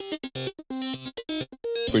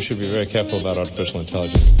We should be very careful about artificial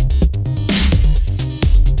intelligence.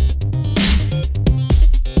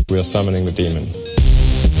 We are summoning the demon.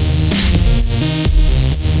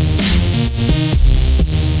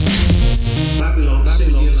 Babylon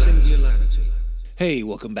Singularity. Hey,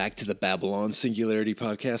 welcome back to the Babylon Singularity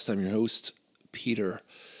Podcast. I'm your host, Peter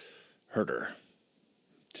Herder.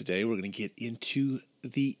 Today we're going to get into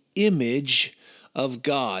the image of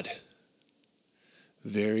God.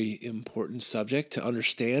 Very important subject to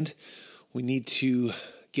understand. We need to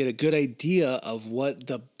get a good idea of what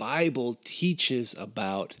the Bible teaches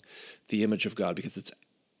about the image of God, because it's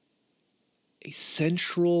a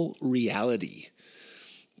central reality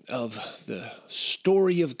of the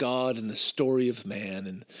story of God and the story of man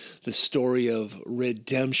and the story of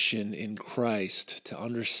redemption in Christ. To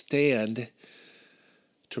understand,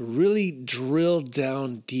 to really drill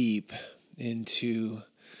down deep into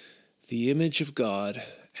the image of God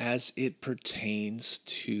as it pertains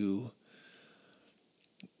to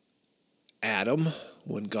Adam,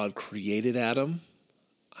 when God created Adam,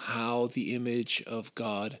 how the image of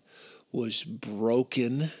God was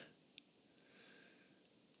broken,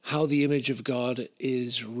 how the image of God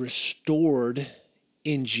is restored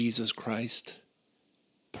in Jesus Christ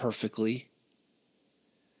perfectly,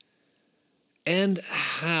 and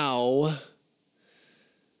how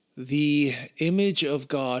the image of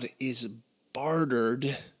God is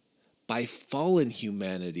bartered by fallen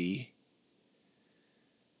humanity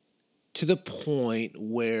to the point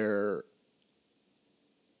where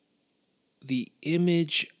the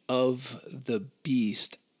image of the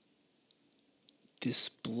beast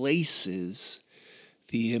displaces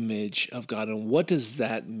the image of God. And what does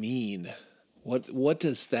that mean? What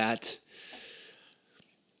does that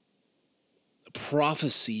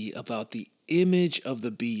prophecy about the image of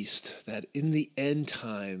the beast, that in the end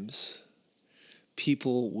times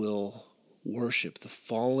people will worship, the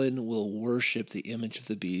fallen will worship the image of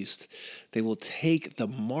the beast, they will take the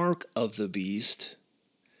mark of the beast,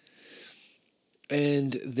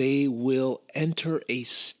 and they will enter a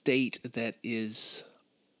state that is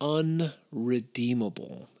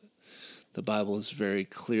unredeemable. The Bible is very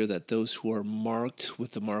clear that those who are marked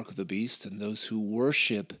with the mark of the beast and those who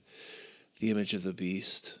worship the image of the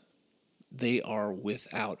beast, they are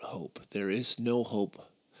without hope. There is no hope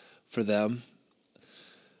for them.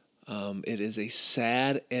 It is a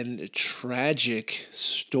sad and tragic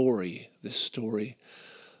story, the story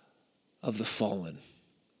of the fallen.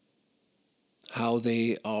 How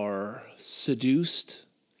they are seduced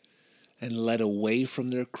and led away from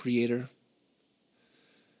their Creator,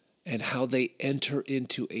 and how they enter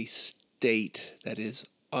into a state that is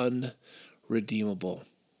unredeemable.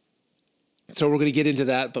 So we're going to get into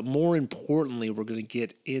that, but more importantly, we're going to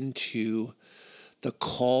get into the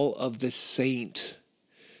call of the saint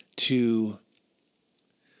to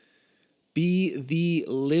be the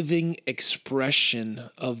living expression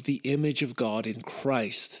of the image of God in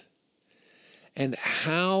Christ, and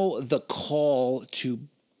how the call to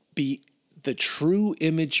be the true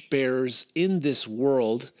image bearers in this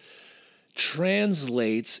world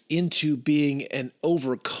translates into being an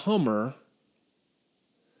overcomer,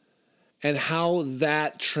 and how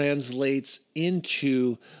that translates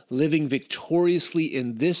into living victoriously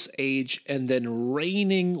in this age and then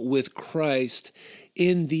reigning with Christ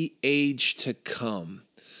in the age to come.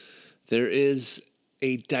 There is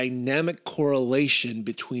a dynamic correlation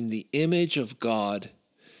between the image of God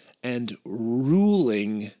and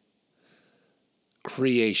ruling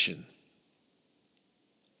creation.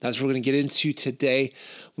 That's what we're going to get into today.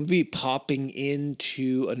 We'll be popping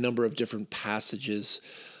into a number of different passages.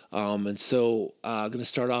 And so I'm going to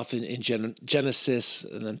start off in Genesis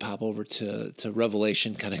and then pop over to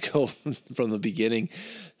Revelation, kind of go from the beginning,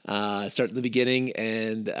 start at the beginning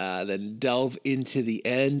and then delve into the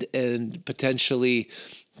end and potentially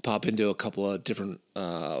pop into a couple of different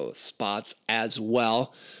spots as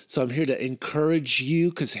well. So I'm here to encourage you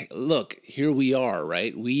because, look, here we are,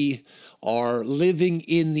 right? We are living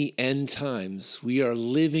in the end times. We are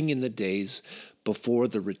living in the days before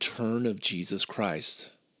the return of Jesus Christ.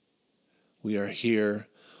 We are here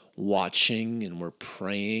watching and we're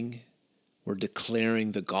praying. We're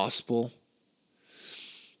declaring the gospel.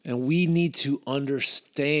 And we need to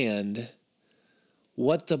understand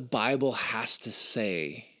what the Bible has to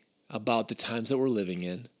say about the times that we're living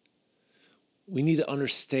in. We need to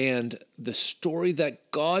understand the story that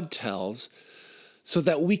God tells so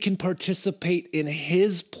that we can participate in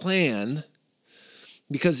His plan,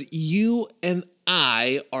 because you and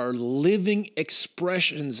I are living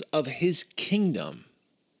expressions of His kingdom.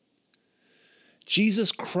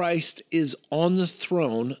 Jesus Christ is on the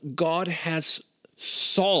throne. God has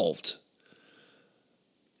solved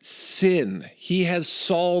sin. He has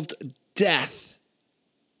solved death.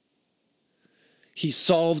 He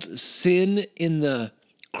solved sin in the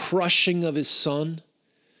crushing of his Son.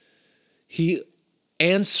 He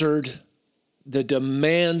answered the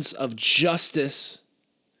demands of justice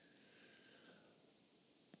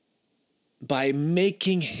by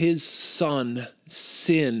making his Son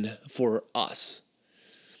sin for us.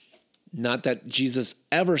 Not that Jesus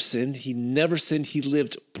ever sinned. He never sinned. He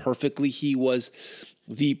lived perfectly. He was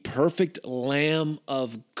the perfect Lamb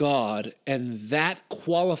of God, and that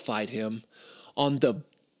qualified him on the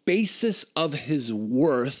basis of his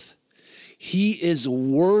worth. He is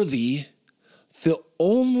worthy, the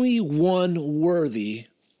only one worthy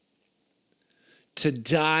to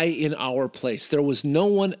die in our place. There was no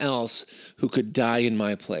one else who could die in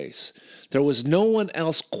my place. There was no one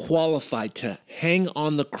else qualified to hang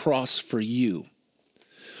on the cross for you.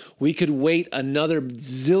 We could wait another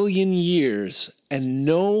zillion years and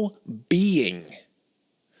no being,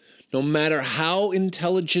 no matter how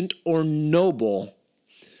intelligent or noble,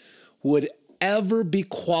 would ever be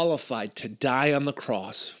qualified to die on the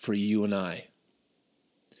cross for you and I.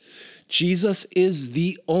 Jesus is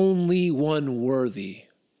the only one worthy.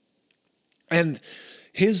 And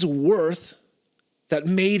his worth that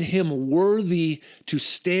made him worthy to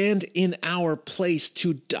stand in our place,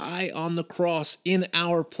 to die on the cross in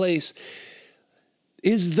our place,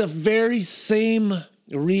 is the very same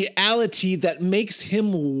reality that makes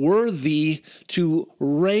him worthy to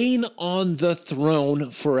reign on the throne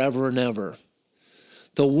forever and ever.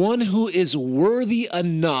 The one who is worthy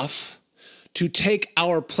enough to take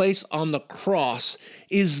our place on the cross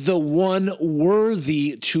is the one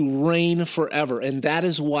worthy to reign forever. And that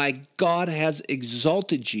is why God has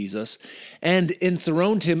exalted Jesus and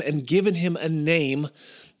enthroned him and given him a name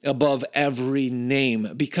above every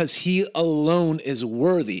name, because he alone is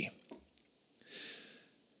worthy.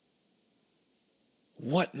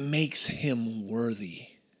 What makes him worthy?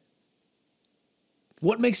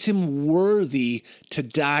 What makes him worthy to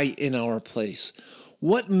die in our place?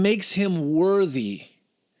 What makes him worthy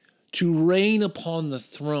to reign upon the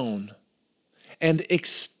throne and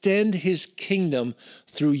extend his kingdom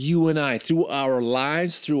through you and I, through our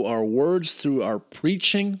lives, through our words, through our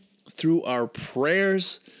preaching, through our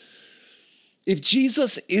prayers? If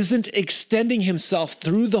Jesus isn't extending himself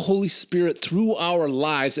through the Holy Spirit, through our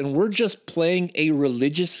lives, and we're just playing a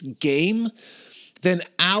religious game, then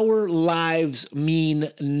our lives mean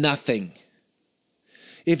nothing.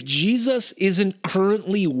 If Jesus isn't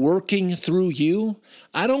currently working through you,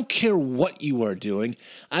 I don't care what you are doing.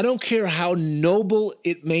 I don't care how noble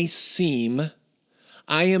it may seem.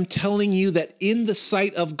 I am telling you that in the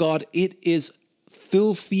sight of God, it is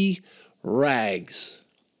filthy rags.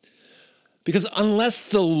 Because unless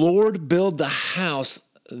the Lord build the house,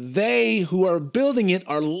 they who are building it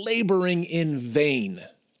are laboring in vain.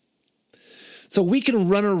 So we can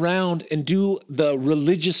run around and do the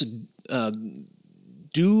religious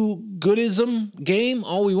do-goodism game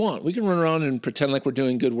all we want. We can run around and pretend like we're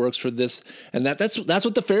doing good works for this and that. That's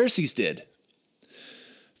what the Pharisees did.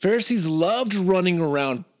 Pharisees loved running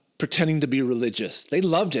around pretending to be religious. They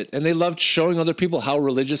loved it, and they loved showing other people how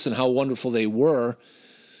religious and how wonderful they were.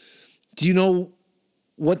 Do you know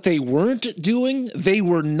what they weren't doing? They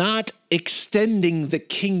were not extending the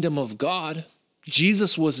kingdom of God.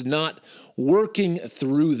 Jesus was not working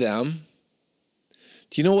through them.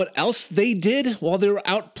 Do you know what else they did while they were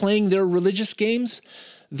out playing their religious games?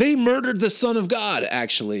 They murdered the Son of God,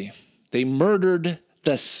 actually. They murdered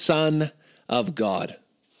the Son of God.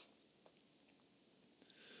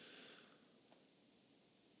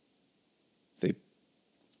 They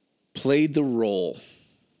played the role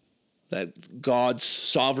that God's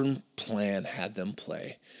sovereign plan had them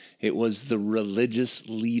play. It was the religious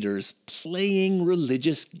leaders playing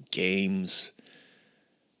religious games.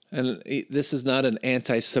 And this is not an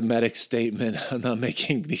anti-Semitic statement I'm not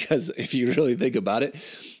making, because if you really think about it,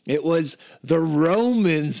 it was the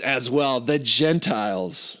Romans as well, the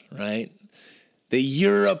Gentiles, right? The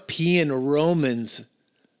European Romans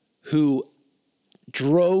who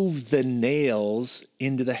drove the nails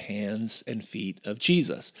into the hands and feet of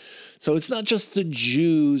Jesus. So it's not just the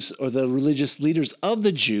Jews or the religious leaders of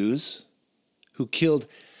the Jews who killed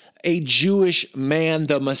a Jewish man,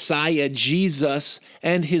 the Messiah, Jesus,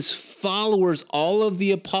 and his followers, all of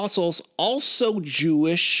the apostles, also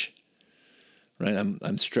Jewish, right?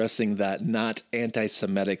 I'm stressing that not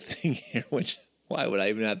anti-Semitic thing here, which, why would I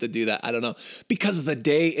even have to do that? I don't know. Because of the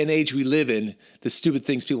day and age we live in, the stupid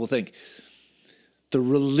things people think. The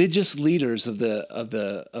religious leaders of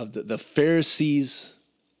the Pharisees,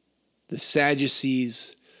 the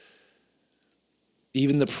Sadducees,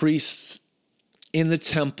 even the priests in the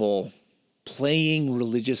temple playing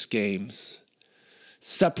religious games,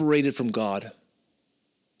 separated from God,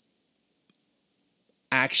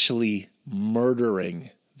 actually murdering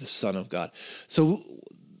the Son of God. So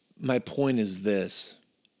my point is this: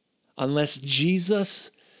 unless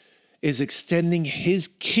Jesus is extending his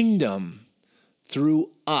kingdom through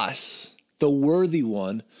us, the worthy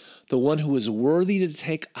one, the one who is worthy to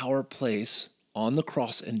take our place on the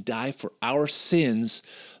cross and die for our sins,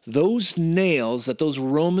 those nails that those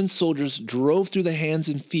Roman soldiers drove through the hands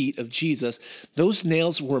and feet of Jesus, those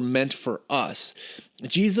nails were meant for us.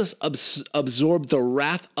 Jesus absorbed the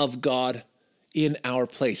wrath of God in our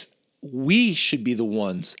place. We should be the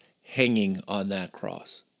ones hanging on that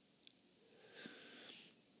cross.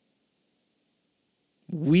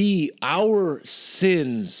 Our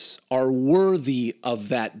sins are worthy of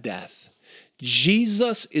that death.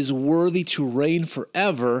 Jesus is worthy to reign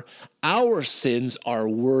forever. Our sins are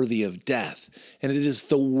worthy of death. And it is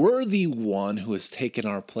the worthy one who has taken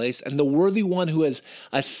our place, and the worthy one who has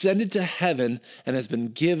ascended to heaven and has been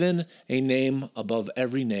given a name above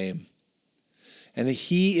every name. And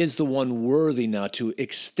he is the one worthy now to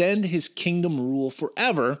extend his kingdom rule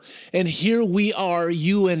forever. And here we are,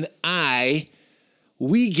 you and I,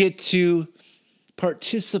 we get to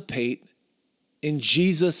participate in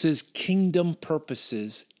Jesus's kingdom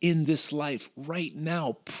purposes in this life right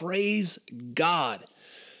now. Praise God.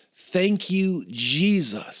 Thank you,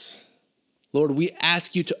 Jesus. Lord, we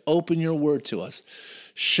ask you to open your word to us.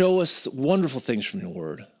 Show us wonderful things from your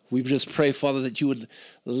word. We just pray, Father, that you would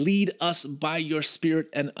lead us by your Spirit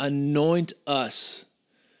and anoint us.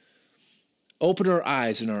 Open our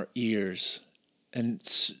eyes and our ears and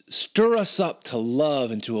stir us up to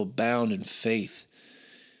love and to abound in faith.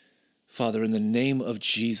 Father, in the name of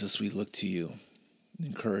Jesus, we look to you.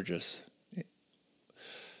 Encourage us.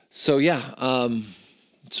 So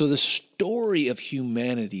the story of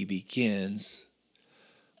humanity begins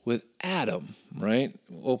with Adam, right?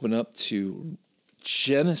 We'll open up to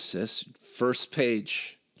Genesis, first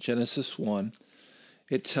page, Genesis 1.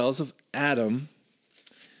 It tells of Adam,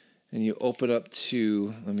 and you open up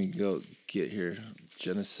to, let me go get here,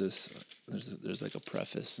 Genesis. There's like a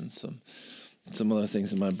preface and some other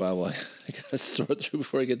things in my Bible I got to sort through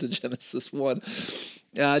before I get to Genesis 1.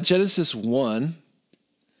 Genesis 1,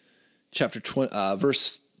 chapter 20,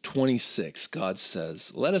 verse 26, God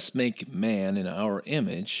says, "Let us make man in our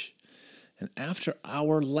image and after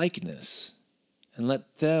our likeness, and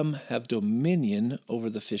let them have dominion over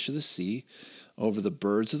the fish of the sea, over the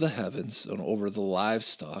birds of the heavens, and over the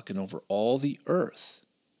livestock, and over all the earth,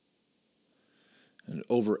 and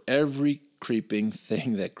over every creeping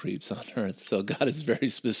thing that creeps on earth." So God is very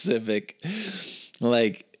specific.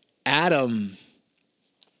 Like, Adam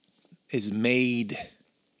is made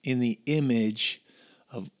in the image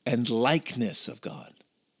of and likeness of God.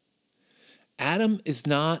 Adam is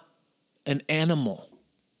not an animal.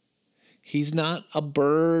 He's not a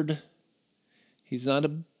bird. He's not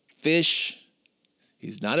a fish.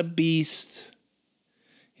 He's not a beast.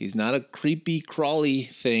 He's not a creepy, crawly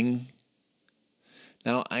thing.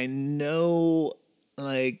 Now, I know,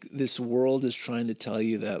 like, this world is trying to tell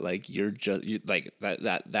you that, like,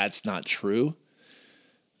 that's not true.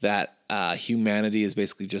 That humanity is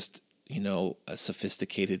basically just, a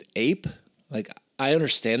sophisticated ape. Like, I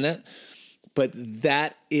understand that, but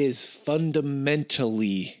that is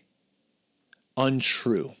fundamentally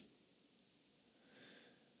untrue.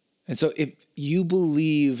 And so if you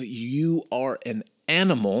believe you are an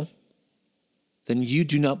animal, then you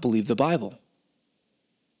do not believe the Bible.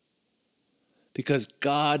 Because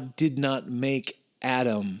God did not make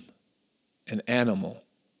Adam an animal.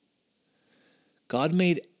 God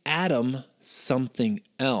made Adam something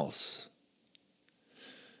else.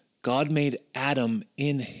 God made Adam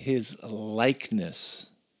in his likeness,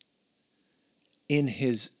 in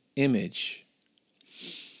his image.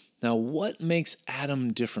 Now, what makes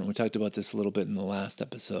Adam different? We talked about this a little bit in the last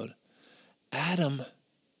episode. Adam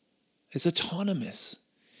is autonomous.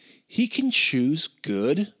 He can choose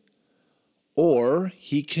good or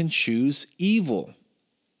he can choose evil.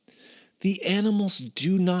 The animals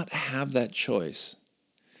do not have that choice.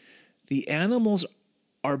 The animals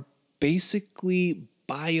are basically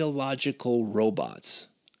biological robots.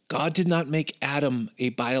 God did not make Adam a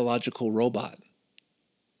biological robot.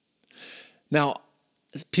 Now,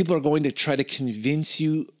 people are going to try to convince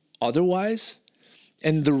you otherwise.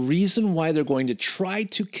 And the reason why they're going to try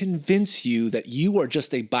to convince you that you are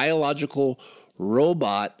just a biological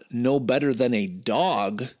robot, no better than a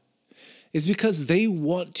dog, is because they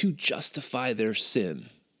want to justify their sin.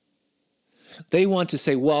 They want to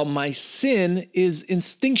say, well, my sin is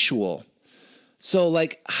instinctual. So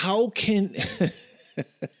like, how can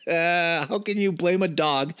you blame a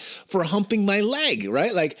dog for humping my leg,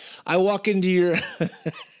 right? Like I walk into your,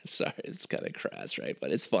 sorry, it's kind of crass, right?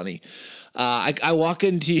 But it's funny. I walk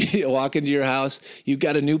into your house. You've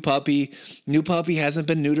got a new puppy. New puppy hasn't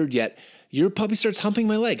been neutered yet. Your puppy starts humping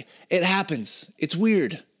my leg. It happens. It's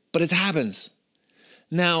weird, but it happens.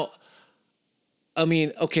 Now, I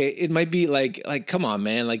mean, okay, it might be like, come on,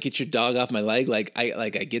 man, like get your dog off my leg. I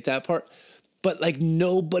get that part. But like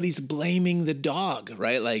nobody's blaming the dog,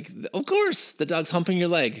 right? Like, of course, the dog's humping your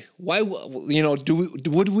leg. Why,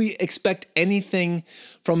 would we expect anything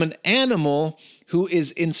from an animal who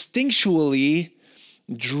is instinctually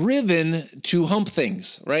driven to hump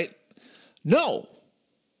things, right? No.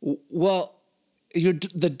 Well,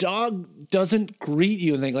 the dog doesn't greet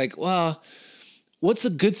you and think like, well, what's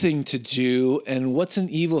a good thing to do and what's an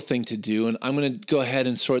evil thing to do? And I'm going to go ahead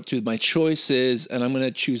and sort through my choices and I'm going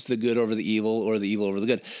to choose the good over the evil or the evil over the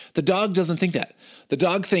good. The dog doesn't think that. The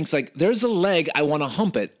dog thinks like, there's a leg, I want to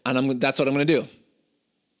hump it, and that's what I'm going to do.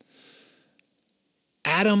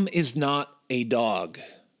 Adam is not a dog.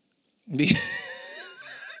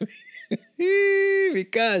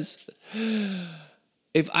 Because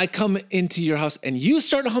if I come into your house and you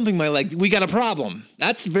start humping my leg, we got a problem.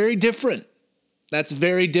 That's very different. That's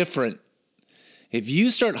very different. If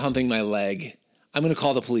you start humping my leg, I'm going to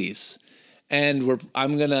call the police. And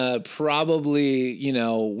I'm going to probably,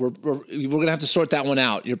 we're going to have to sort that one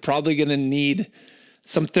out. You're probably going to need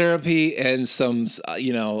some therapy and some, I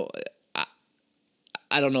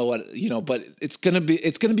don't know what, but it's going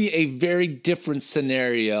to be a very different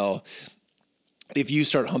scenario if you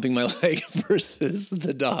start humping my leg versus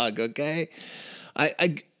the dog, okay?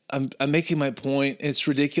 I'm making my point. It's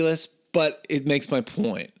ridiculous, but it makes my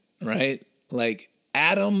point, right? Like,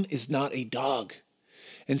 Adam is not a dog.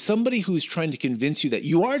 And somebody who's trying to convince you that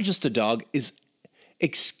you are just a dog is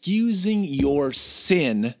excusing your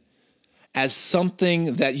sin as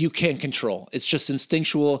something that you can't control. It's just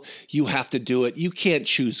instinctual. You have to do it. You can't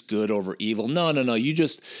choose good over evil. No. You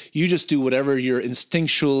just do whatever you're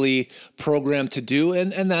instinctually programmed to do,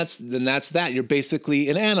 and that's that. You're basically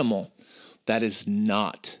an animal. That is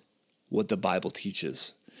not what the Bible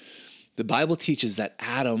teaches. The Bible teaches that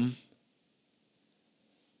Adam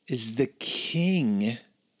is the king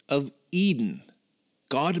of Eden.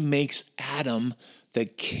 God makes Adam the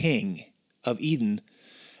king of Eden,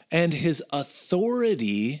 and his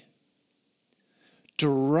authority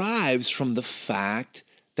derives from the fact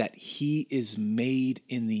that he is made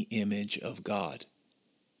in the image of God.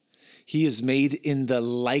 He is made in the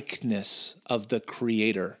likeness of the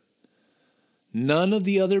Creator. None of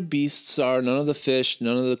the other beasts are, none of the fish,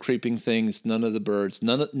 none of the creeping things, none of the birds,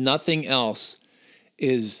 nothing else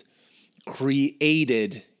is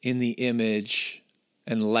created in the image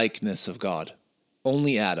and likeness of God.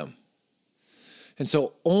 Only Adam. And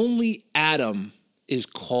so only Adam is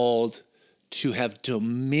called to have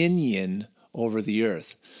dominion over the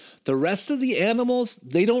earth. The rest of the animals,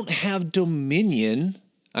 they don't have dominion.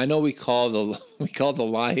 I know we call the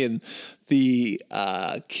lion the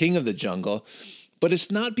king of the jungle, but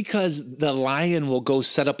it's not because the lion will go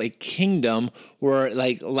set up a kingdom where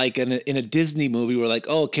like in a Disney movie, we're like,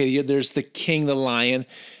 oh, okay, there's the king, the lion,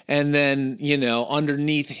 and then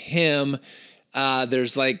underneath him,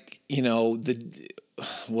 there's the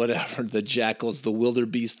jackals, the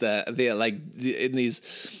wildebeest that they in these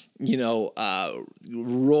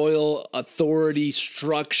royal authority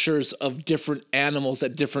structures of different animals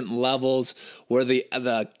at different levels, where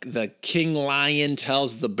the king lion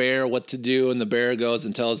tells the bear what to do, and the bear goes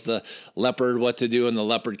and tells the leopard what to do, and the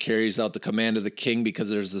leopard carries out the command of the king because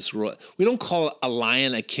there's this. We don't call a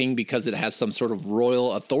lion a king because it has some sort of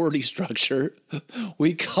royal authority structure.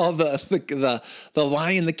 We call the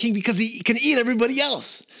lion the king because he can eat everybody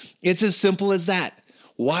else. It's as simple as that.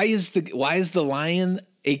 Why is the lion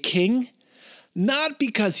a king? Not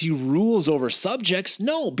because he rules over subjects.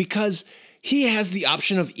 No, because he has the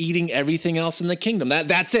option of eating everything else in the kingdom.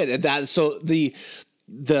 That's it. So the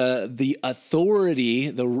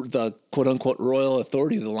authority, the quote unquote royal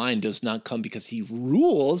authority of the lion does not come because he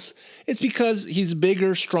rules. It's because he's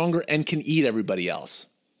bigger, stronger, and can eat everybody else.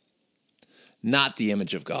 Not the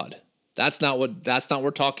image of God. That's not what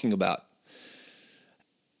we're talking about.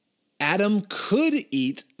 Adam could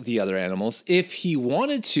eat the other animals if he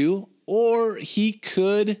wanted to, or he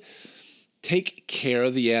could take care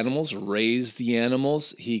of the animals, raise the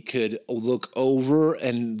animals. He could look over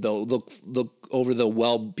the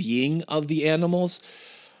well-being of the animals.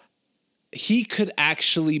 He could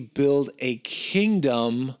actually build a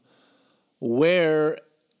kingdom where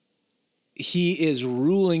he is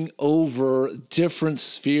ruling over different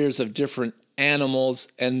spheres of different animals,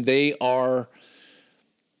 and they are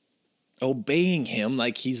obeying him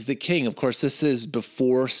like he's the king. Of course, this is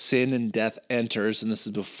before sin and death enters, and this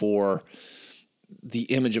is before the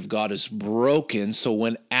image of God is broken. So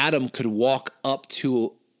when Adam could walk up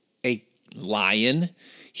to a lion,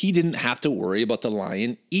 he didn't have to worry about the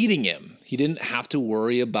lion eating him. He didn't have to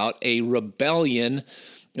worry about a rebellion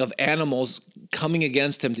of animals coming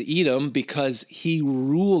against him to eat him because he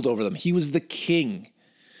ruled over them. He was the king.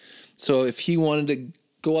 So if he wanted to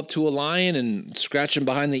go up to a lion and scratch him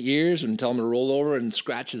behind the ears and tell him to roll over and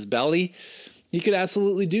scratch his belly, he could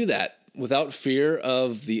absolutely do that without fear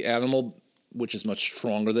of the animal, which is much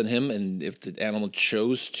stronger than him. And if the animal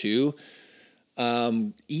chose to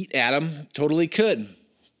eat Adam, totally could.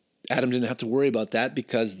 Adam didn't have to worry about that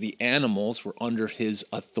because the animals were under his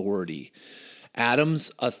authority.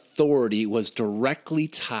 Adam's authority was directly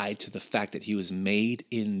tied to the fact that he was made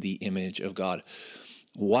in the image of God.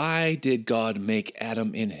 Why did God make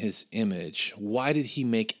Adam in his image? Why did he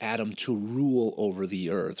make Adam to rule over the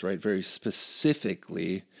earth, right? Very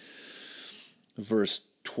specifically, verse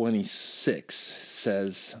 26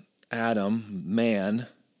 says, Adam, man,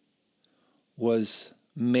 was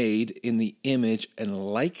made in the image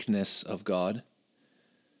and likeness of God,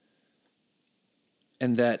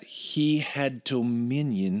 and that he had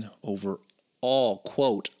dominion over all,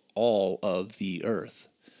 quote, all of the earth.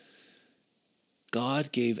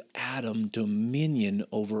 God gave Adam dominion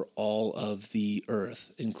over all of the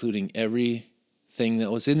earth, including everything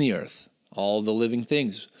that was in the earth. All the living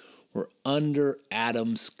things were under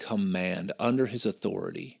Adam's command, under his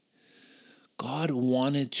authority. God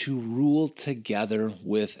wanted to rule together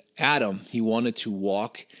with Adam. He wanted to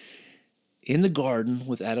walk in the garden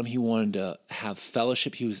with Adam. He wanted to have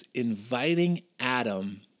fellowship. He was inviting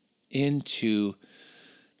Adam into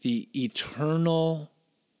the eternal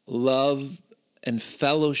love and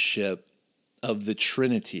fellowship of the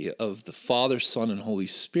Trinity, of the Father, Son, and Holy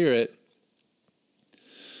Spirit.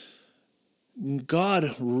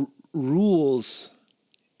 God rules,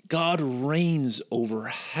 God reigns over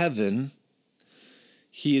heaven.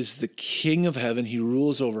 He is the King of heaven. He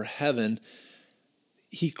rules over heaven.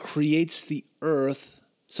 He creates the earth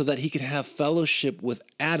so that he can have fellowship with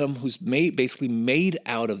Adam, who's basically made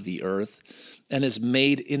out of the earth and is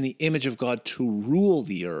made in the image of God to rule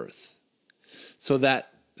the earth, so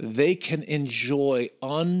that they can enjoy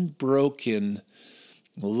unbroken,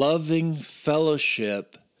 loving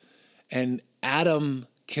fellowship, and Adam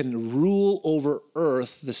can rule over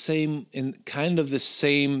earth the same, in kind of the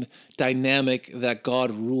same dynamic that God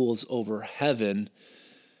rules over heaven.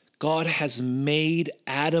 God has made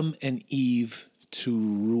Adam and Eve to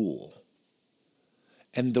rule,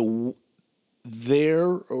 and their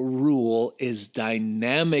rule is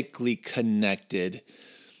dynamically connected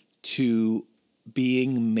to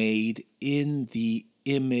being made in the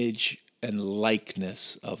image and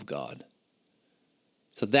likeness of God.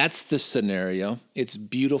 So that's the scenario. It's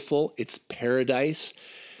beautiful. It's paradise.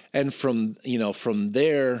 And from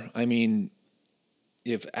there, I mean,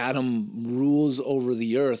 if Adam rules over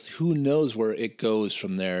the earth, who knows where it goes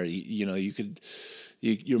from there?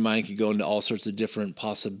 Your mind could go into all sorts of different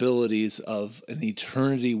possibilities of an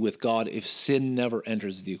eternity with God if sin never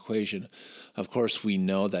enters the equation. Of course, we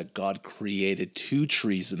know that God created two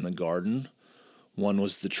trees in the garden. One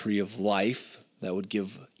was the tree of life that would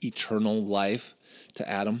give eternal life to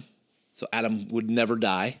Adam, so Adam would never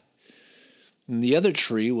die. And the other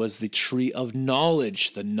tree was the tree of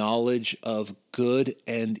knowledge, the knowledge of good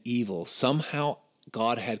and evil. Somehow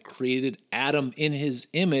God had created Adam in his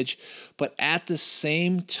image, but at the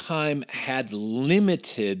same time had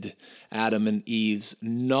limited Adam and Eve's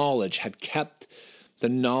knowledge, had kept the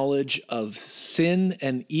knowledge of sin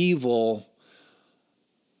and evil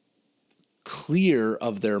clear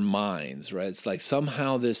of their minds, right? It's like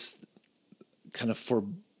somehow this kind of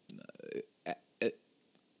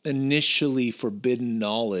initially forbidden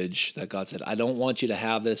knowledge that God said, I don't want you to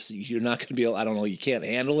have this. You're not going to be able, I don't know, you can't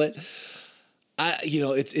handle it.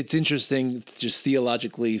 It's interesting just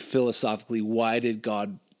theologically, philosophically, why did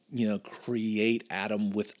God, create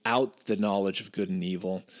Adam without the knowledge of good and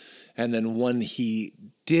evil? And then when he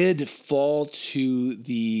did fall to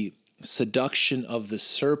the seduction of the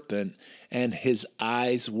serpent and his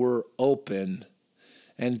eyes were open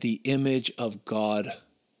and the image of God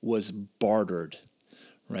was bartered,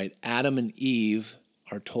 right? Adam and Eve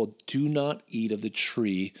are told, do not eat of the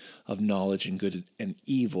tree of knowledge and good and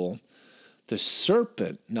evil. The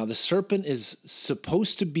serpent is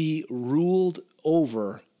supposed to be ruled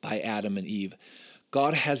over by Adam and Eve.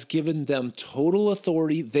 God has given them total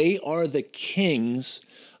authority. They are the kings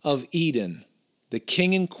of Eden. The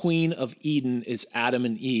king and queen of Eden is Adam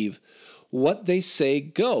and Eve. what they say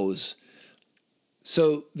goes.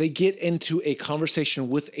 So they get into a conversation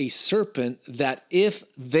with a serpent that if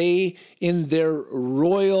they, in their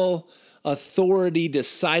royal authority,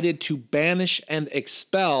 decided to banish and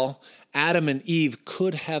expel, Adam and Eve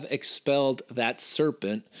could have expelled that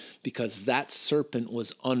serpent because that serpent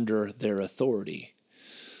was under their authority.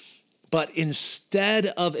 But instead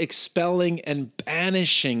of expelling and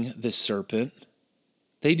banishing the serpent,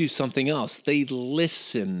 they do something else. They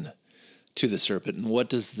listen to the serpent. And what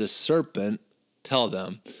does the serpent tell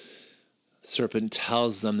them? The serpent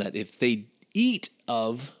tells them that if they eat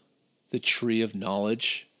of the tree of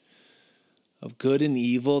knowledge of good and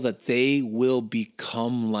evil, that they will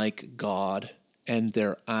become like God and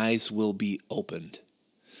their eyes will be opened.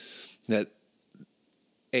 That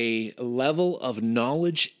a level of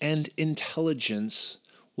knowledge and intelligence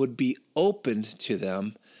would be opened to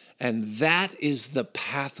them, and that is the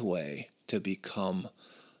pathway to become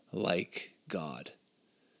like God.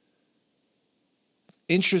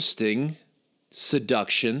 Interesting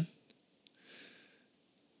seduction.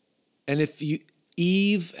 And if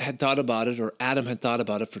Eve had thought about it, or Adam had thought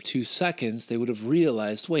about it for 2 seconds, they would have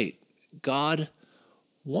realized, wait, God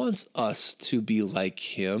wants us to be like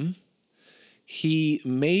him. He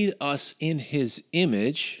made us in his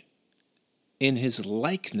image, in his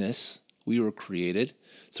likeness, we were created.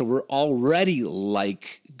 So we're already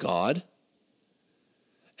like God.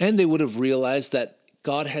 And they would have realized that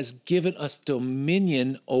God has given us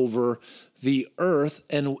dominion over the earth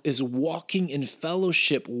and is walking in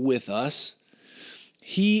fellowship with us.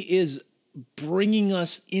 He is bringing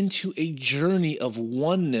us into a journey of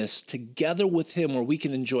oneness together with him where we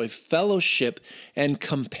can enjoy fellowship and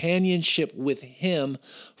companionship with him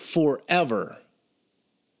forever.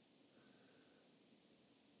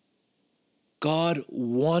 God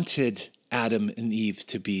wanted Adam and Eve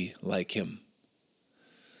to be like him.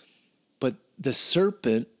 But the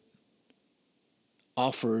serpent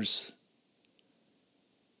offers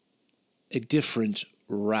a different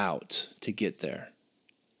route to get there.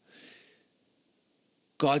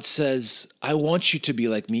 God says, I want you to be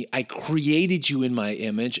like me. I created you in my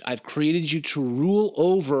image. I've created you to rule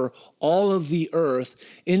over all of the earth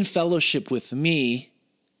in fellowship with me.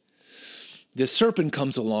 The serpent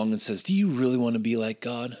comes along and says, do you really want to be like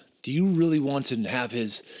God? Do you really want to have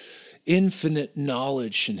his infinite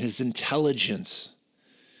knowledge and his intelligence?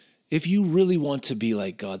 If you really want to be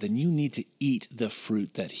like God, then you need to eat the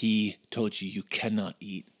fruit that he told you cannot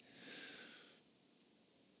eat.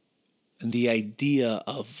 And the idea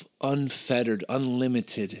of unfettered,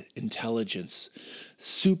 unlimited intelligence,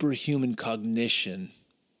 superhuman cognition,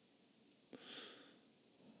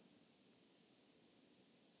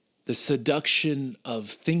 the seduction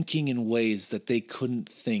of thinking in ways that they couldn't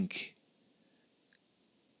think,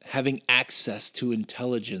 having access to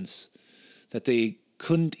intelligence that they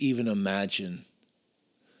couldn't even imagine,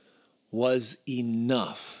 was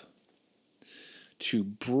enough to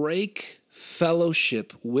break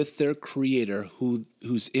fellowship with their Creator,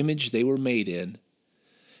 whose image they were made in,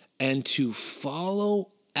 and to follow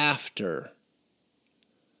after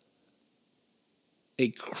a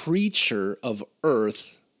creature of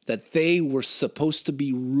earth that they were supposed to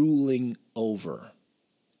be ruling over.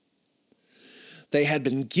 They had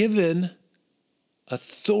been given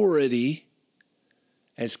authority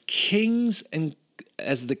as kings and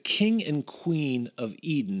as the king and queen of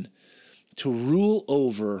Eden to rule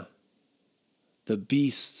over the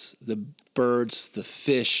beasts, the birds, the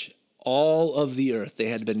fish, all of the earth. They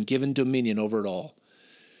had been given dominion over it all.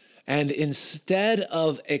 And instead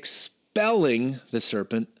of expelling the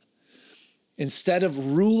serpent, instead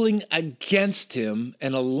of ruling against him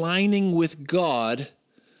and aligning with God,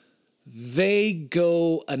 they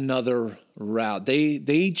go another route.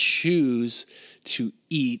 They choose to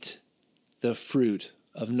eat the fruit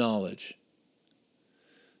of knowledge.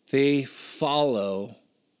 They follow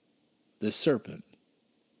the serpent.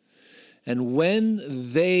 And when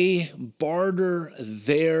they barter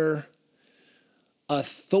their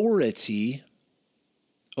authority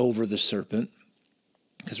over the serpent,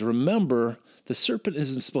 because remember, the serpent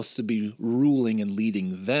isn't supposed to be ruling and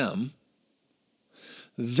leading them.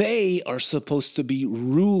 They are supposed to be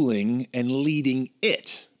ruling and leading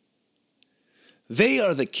it. They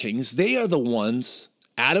are the kings. They are the ones.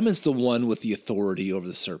 Adam is the one with the authority over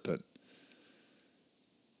the serpent.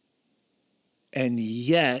 And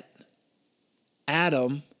yet,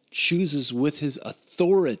 Adam chooses with his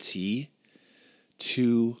authority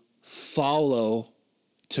to follow,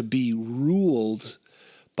 to be ruled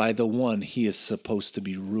by the one he is supposed to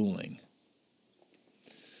be ruling.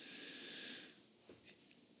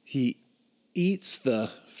 He eats the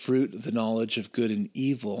fruit of the knowledge of good and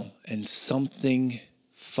evil, and something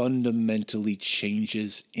fundamentally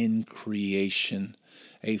changes in creation,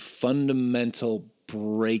 a fundamental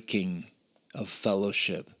breaking of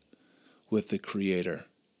fellowship with the Creator.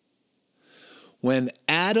 When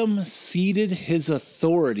Adam ceded his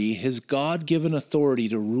authority, his God-given authority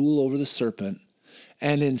to rule over the serpent,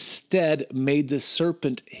 and instead made the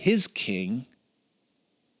serpent his king,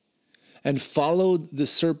 and followed the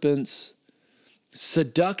serpent's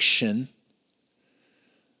seduction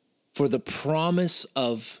for the promise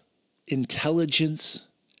of intelligence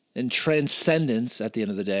and transcendence at the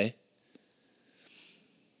end of the day,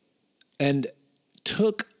 and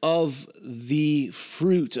took of the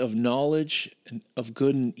fruit of knowledge of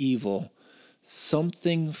good and evil,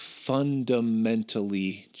 something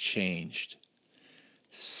fundamentally changed.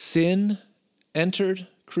 Sin entered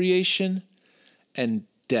creation, and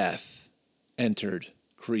death entered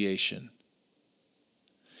creation.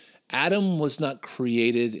 Adam was not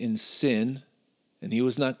created in sin, and he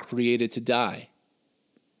was not created to die.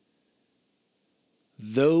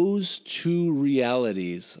 Those two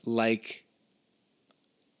realities, like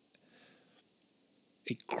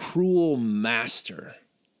a cruel master,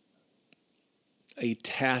 a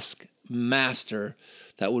task master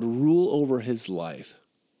that would rule over his life,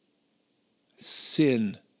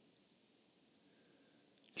 sin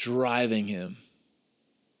driving him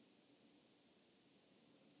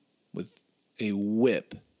with a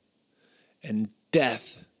whip, and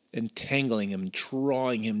death entangling him,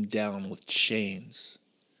 drawing him down with chains.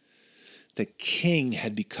 The king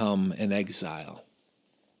had become an exile.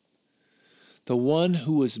 The one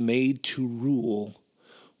who was made to rule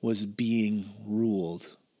was being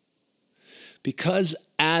ruled. Because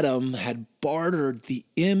Adam had bartered the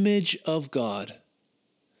image of God,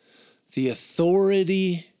 the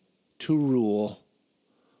authority to rule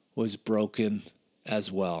was broken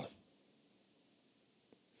as well.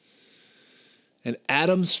 And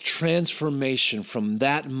Adam's transformation from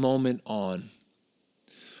that moment on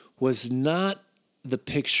was not the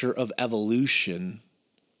picture of evolution,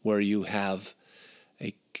 where you have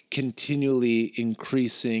a continually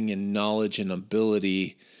increasing in knowledge and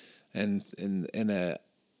ability and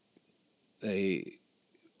a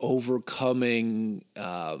overcoming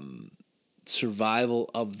survival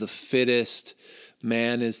of the fittest.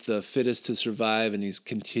 Man is the fittest to survive, and he's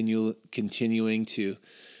continuing to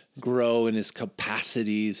grow in his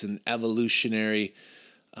capacities, and evolutionary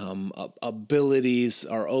abilities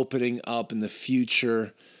are opening up in the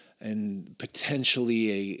future, and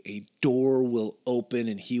potentially a door will open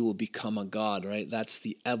and he will become a god, right? That's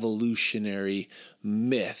the evolutionary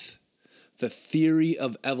myth. The theory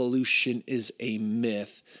of evolution is a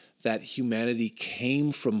myth that humanity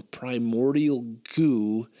came from primordial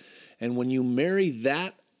goo, and when you marry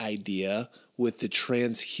that idea with the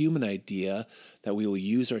transhuman idea that we will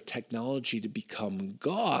use our technology to become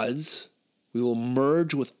gods, we will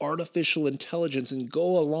merge with artificial intelligence and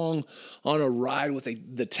go along on a ride with a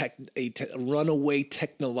runaway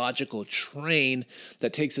technological train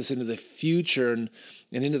that takes us into the future and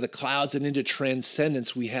into the clouds and into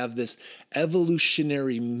transcendence. We have this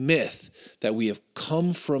evolutionary myth that we have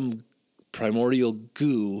come from primordial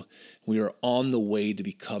goo. We are on the way to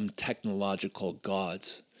become technological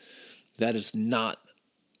gods. That is not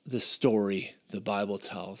the story the Bible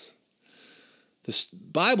tells. The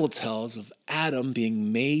Bible tells of Adam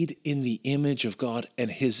being made in the image of God, and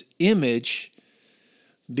his image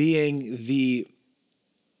being the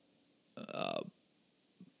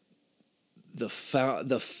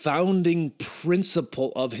founding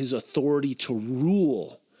principle of his authority to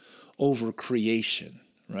rule over creation,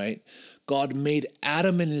 right? God made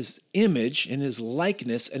Adam in his image, in his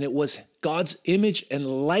likeness, and it was God's image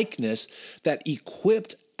and likeness that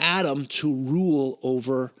equipped Adam to rule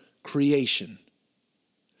over creation.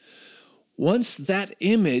 Once that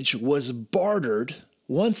image was bartered,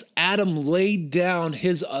 once Adam laid down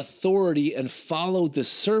his authority and followed the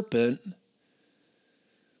serpent,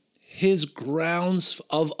 his grounds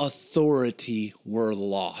of authority were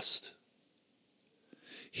lost.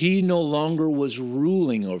 He no longer was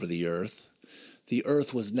ruling over the earth. The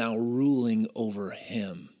earth was now ruling over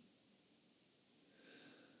him.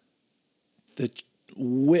 The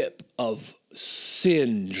whip of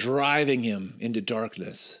sin driving him into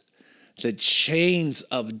darkness. The chains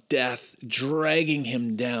of death dragging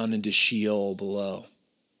him down into Sheol below.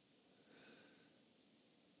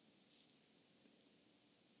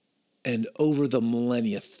 And over the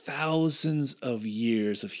millennia, thousands of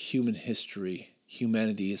years of human history,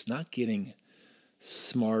 humanity is not getting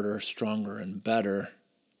smarter, stronger, and better.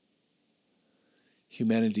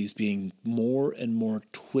 Humanity is being more and more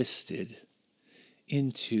twisted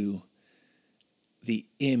into the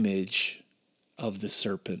image of the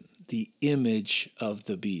serpent, the image of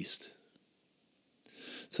the beast.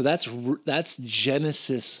 So that's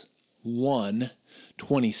Genesis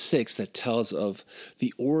 1:26 that tells of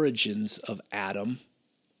the origins of Adam.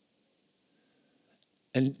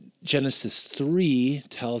 And Genesis 3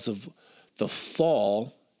 tells of the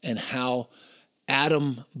fall and how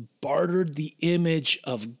Adam bartered the image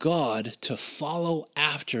of God to follow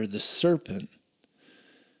after the serpent.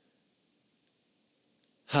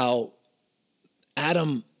 How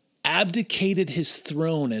Adam abdicated his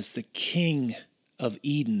throne as the king of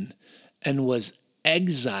Eden and was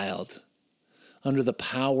exiled under the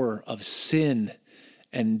power of sin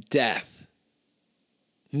and death.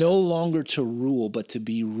 No longer to rule, but to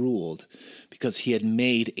be ruled, because he had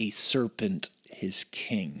made a serpent his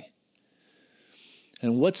king.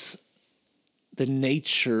 And what's the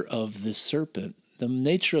nature of the serpent? The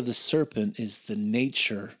nature of the serpent is the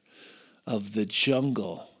nature of the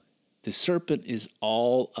jungle. The serpent is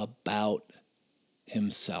all about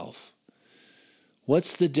himself.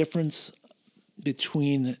 What's the difference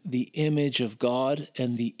between the image of God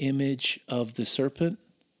and the image of the serpent?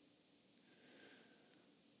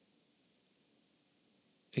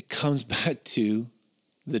 It comes back to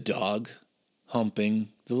the dog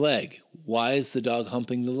humping the leg. Why is the dog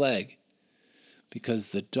humping the leg? Because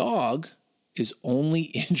the dog is only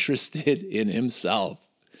interested in himself.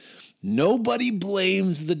 Nobody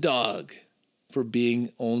blames the dog for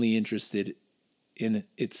being only interested in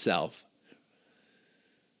itself.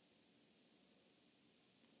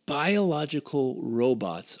 Biological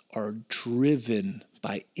robots are driven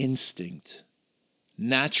by instinct,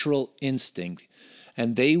 natural instinct,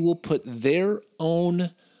 and they will put their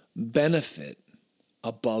own benefit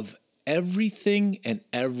above everything and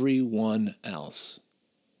everyone else.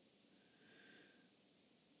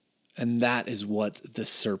 And that is what the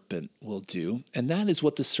serpent will do. And that is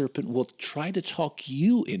what the serpent will try to talk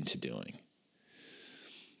you into doing.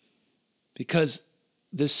 Because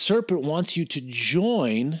the serpent wants you to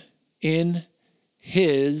join in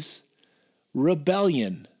his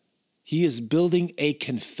rebellion. He is building a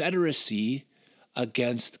confederacy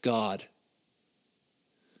against God.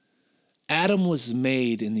 Adam was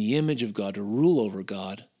made in the image of God to rule over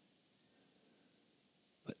God.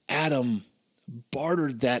 But Adam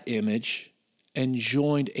bartered that image and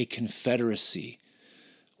joined a confederacy.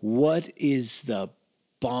 What is the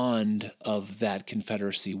bond of that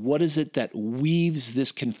confederacy? What is it that weaves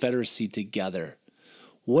this confederacy together?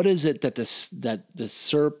 What is it that the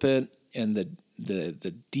serpent and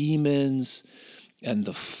the demons and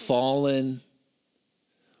the fallen,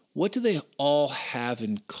 what do they all have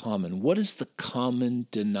in common? What is the common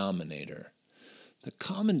denominator? The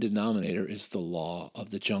common denominator is the law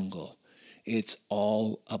of the jungle. It's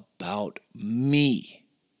all about me.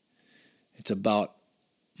 It's about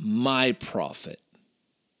my profit.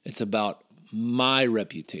 It's about my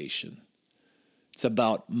reputation. It's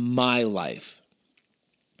about my life.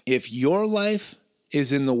 If your life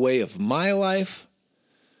is in the way of my life,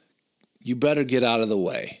 you better get out of the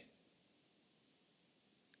way.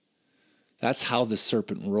 That's how the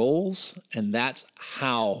serpent rolls, and that's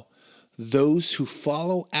how those who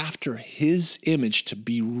follow after his image to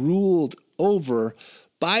be ruled over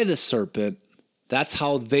by the serpent, that's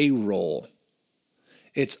how they roll.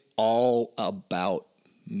 It's all about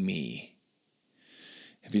me.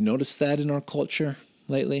 Have you noticed that in our culture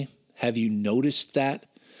lately? Have you noticed that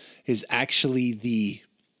is actually the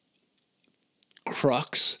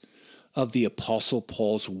crux of the Apostle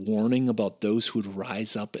Paul's warning about those who would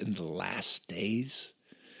rise up in the last days?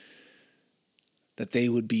 That they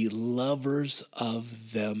would be lovers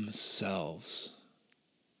of themselves.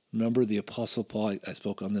 Remember the Apostle Paul, I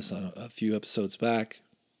spoke on this on a few episodes back,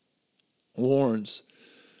 warns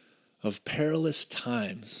of perilous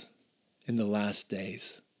times in the last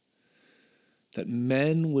days. That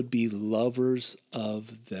men would be lovers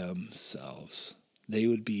of themselves. They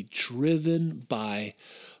would be driven by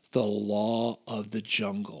the law of the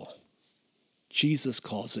jungle. Jesus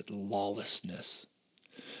calls it lawlessness.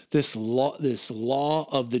 This law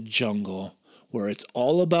of the jungle, where it's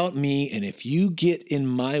all about me, and if you get in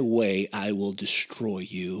my way, I will destroy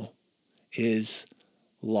you, is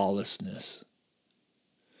lawlessness.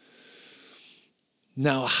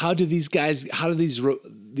 Now, how do these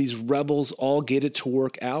rebels all get it to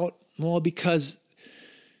work out? Well, because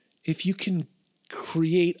if you can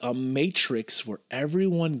create a matrix where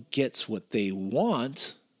everyone gets what they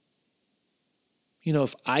want,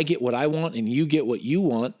 if I get what I want and you get what you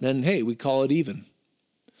want, then hey, we call it even.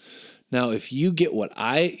 Now, if you get what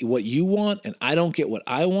you want and I don't get what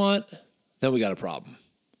I want, then we got a problem.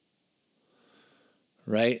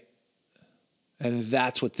 right? And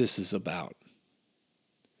that's what this is about.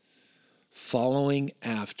 Following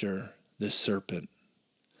after the serpent,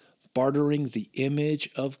 bartering the image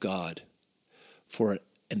of God for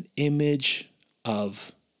an image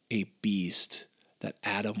of a beast that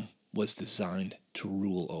Adam was designed to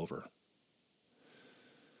rule over.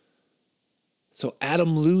 So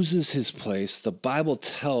Adam loses his place. The Bible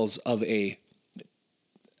tells of a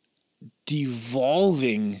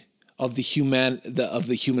devolving of the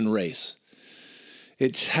human race.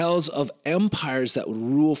 It tells of empires that would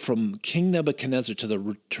rule from King Nebuchadnezzar to the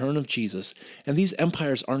return of Jesus. And these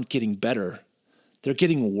empires aren't getting better. They're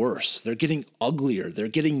getting worse. They're getting uglier. They're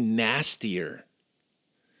getting nastier.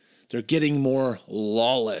 They're getting more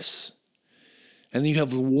lawless. And you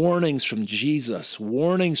have warnings from Jesus,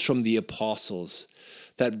 warnings from the apostles,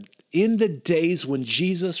 that in the days when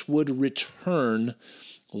Jesus would return,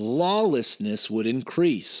 lawlessness would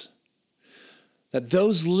increase. That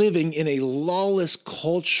those living in a lawless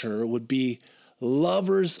culture would be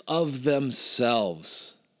lovers of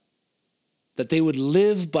themselves. That they would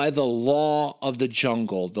live by the law of the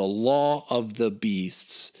jungle, the law of the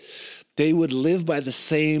beasts. They would live by the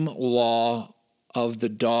same law of the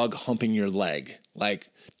dog humping your leg. Like,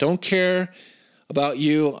 don't care about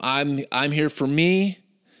you. I'm here for me.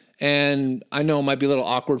 And I know it might be a little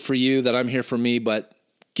awkward for you that I'm here for me, but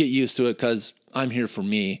get used to it because I'm here for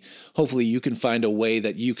me. Hopefully you can find a way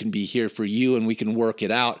that you can be here for you and we can work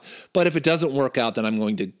it out. But if it doesn't work out, then I'm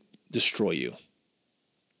going to destroy you.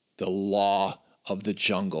 The law of the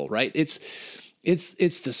jungle, right? It's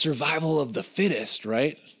the survival of the fittest,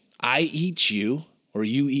 right? I eat you or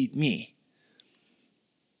you eat me.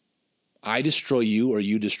 I destroy you or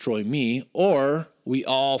you destroy me, or we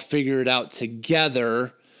all figure it out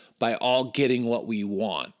together by all getting what we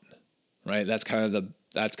want, right? That's kind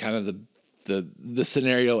of the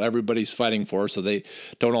scenario everybody's fighting for, so they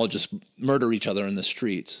don't all just murder each other in the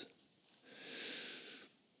streets.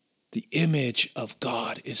 The image of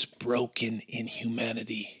God is broken in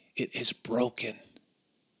humanity. It is broken.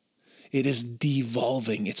 It is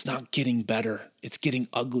devolving. It's not getting better. It's getting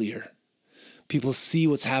uglier. People see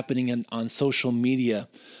what's happening on social media,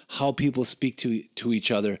 how people speak to each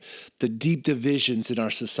other, the deep divisions in our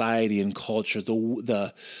society and culture,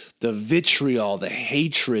 the vitriol, the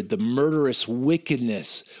hatred, the murderous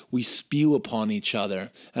wickedness we spew upon each other.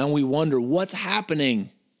 And we wonder, what's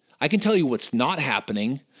happening? I can tell you what's not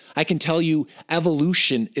happening. I can tell you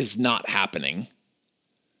evolution is not happening.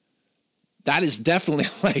 That is definitely,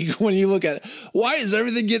 like, when you look at it, why is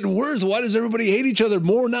everything getting worse? Why does everybody hate each other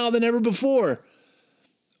more now than ever before?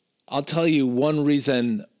 I'll tell you one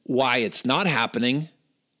reason why it's not happening.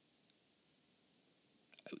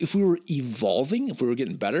 If we were evolving, if we were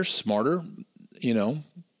getting better, smarter,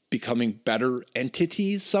 becoming better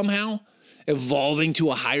entities somehow, evolving to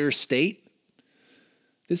a higher state,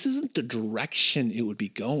 this isn't the direction it would be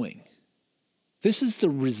going. This is the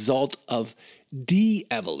result of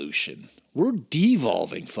de-evolution. We're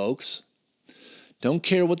devolving, folks. Don't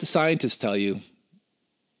care what the scientists tell you.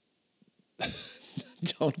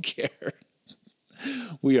 Don't care.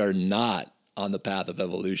 We are not on the path of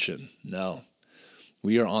evolution. No.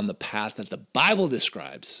 We are on the path that the Bible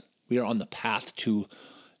describes. We are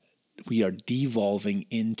devolving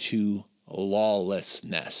into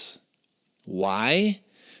lawlessness. Why?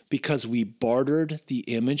 Because we bartered the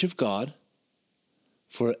image of God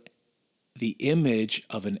for the image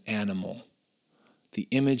of an animal, the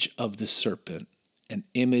image of the serpent, an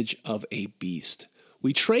image of a beast.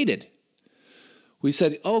 We traded. We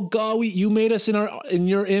said, "Oh God, you made us in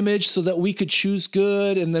your image so that we could choose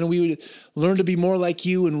good, and then we would learn to be more like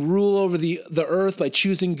you and rule over the earth by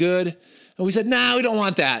choosing good." And we said, "Nah, we don't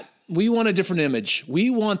want that. We want a different image. We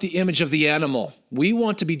want the image of the animal. We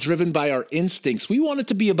want to be driven by our instincts. We want it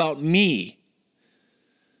to be about me."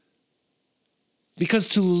 Because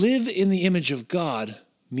to live in the image of God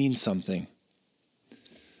means something.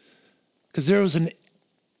 Because there was an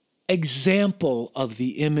example of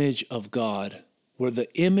the image of God, where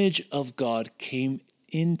the image of God came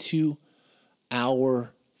into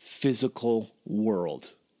our physical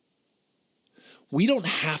world. We don't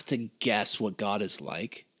have to guess what God is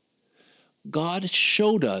like. God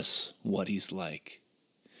showed us what he's like.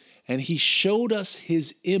 And he showed us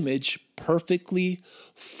his image perfectly,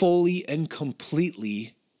 fully, and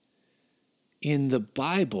completely in the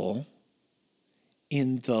Bible,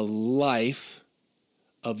 in the life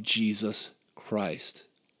of Jesus Christ.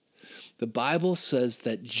 The Bible says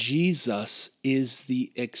that Jesus is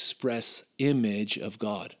the express image of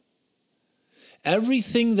God.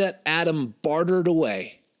 Everything that Adam bartered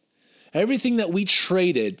away, everything that we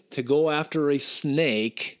traded to go after a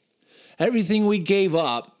snake, everything we gave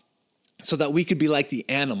up so that we could be like the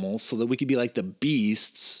animals, so that we could be like the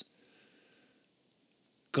beasts,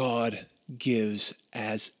 God gives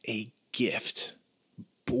as a gift,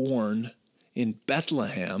 born in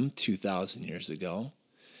Bethlehem 2,000 years ago,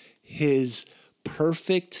 his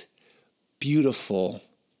perfect, beautiful,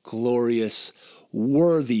 glorious,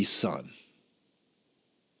 worthy Son.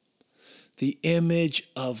 The image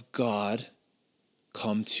of God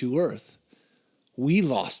come to earth. We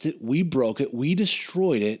lost it, we broke it, we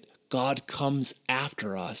destroyed it. God comes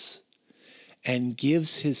after us and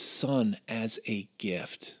gives his Son as a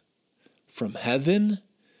gift from heaven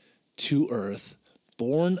to earth,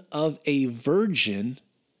 born of a virgin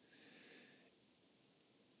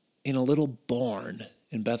in a little barn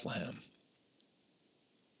in Bethlehem.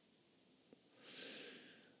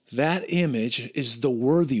 That image is the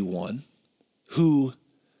worthy one who,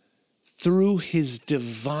 through his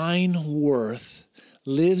divine worth,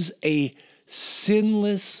 lives a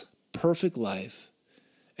sinless, perfect life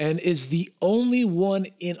and is the only one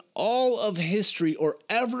in all of history or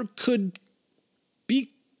ever could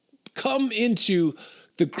come into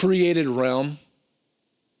the created realm.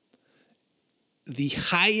 The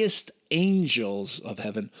highest angels of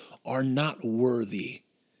heaven are not worthy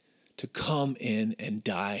to come in and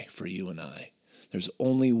die for you and I. There's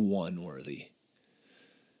only one worthy,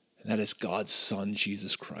 and that is God's Son,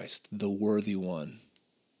 Jesus Christ, the worthy one,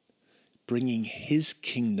 bringing his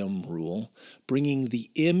kingdom rule, bringing the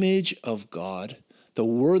image of God, the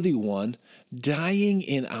worthy one, dying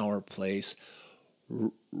in our place,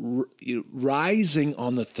 rising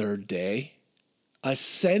on the third day,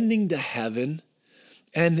 ascending to heaven,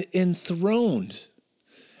 and enthroned.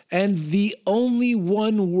 And the only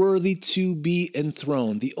one worthy to be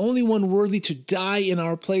enthroned, the only one worthy to die in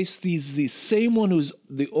our place, the same one who's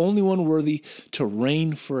the only one worthy to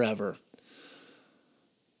reign forever.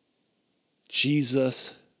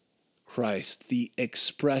 Jesus Christ, the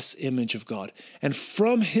express image of God. And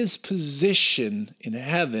from his position in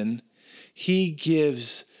heaven, he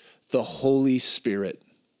gives the Holy Spirit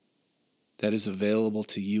that is available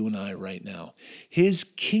to you and I right now. His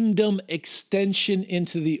kingdom extension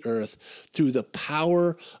into the earth through the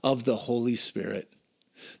power of the Holy Spirit.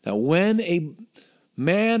 Now, when a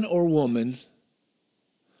man or woman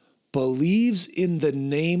believes in the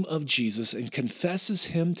name of Jesus and confesses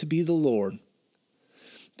him to be the Lord,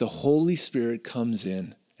 the Holy Spirit comes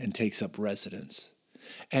in and takes up residence.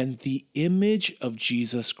 And the image of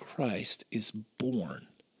Jesus Christ is born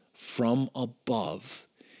from above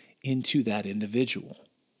into that individual.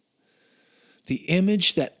 The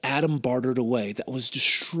image that Adam bartered away, that was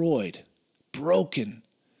destroyed, broken,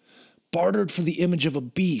 bartered for the image of a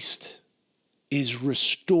beast, is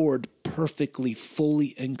restored perfectly,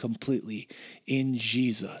 fully, and completely in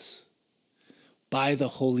Jesus by the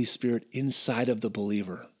Holy Spirit inside of the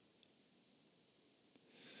believer.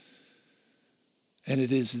 And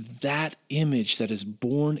it is that image that is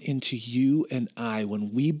born into you and I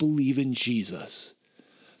when we believe in Jesus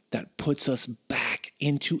that puts us back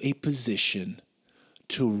into a position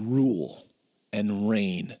to rule and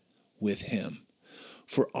reign with him.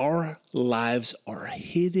 For our lives are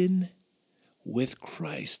hidden with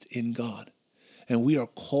Christ in God, and we are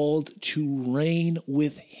called to reign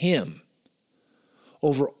with him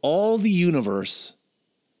over all the universe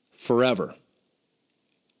forever.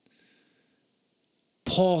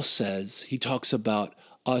 Paul says, he talks about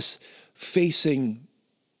us facing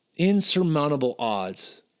insurmountable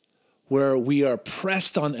odds where we are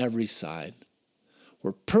pressed on every side,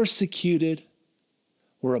 we're persecuted,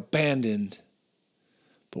 we're abandoned,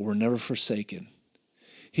 but we're never forsaken.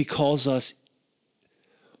 He calls us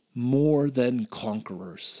more than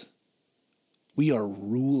conquerors. We are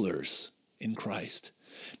rulers in Christ.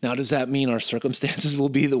 Now, does that mean our circumstances will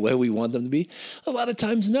be the way we want them to be? A lot of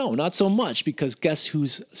times, no, not so much, because guess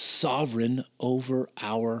who's sovereign over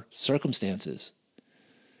our circumstances?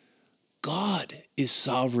 God is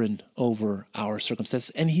sovereign over our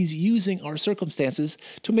circumstances, and he's using our circumstances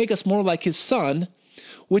to make us more like his Son,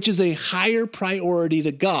 which is a higher priority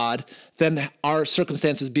to God than our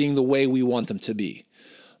circumstances being the way we want them to be.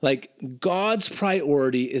 Like, God's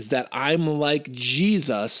priority is that I'm like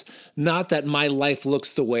Jesus, not that my life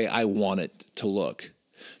looks the way I want it to look.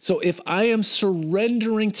 So if I am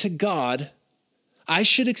surrendering to God, I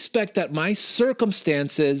should expect that my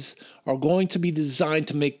circumstances are going to be designed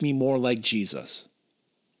to make me more like Jesus.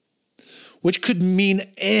 Which could mean,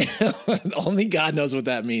 only God knows what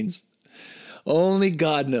that means. Only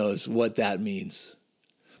God knows what that means.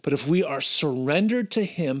 But if we are surrendered to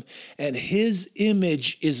him and his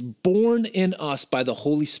image is born in us by the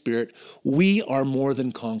Holy Spirit, we are more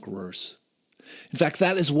than conquerors. In fact,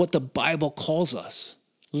 that is what the Bible calls us.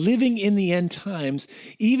 Living in the end times,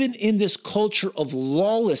 even in this culture of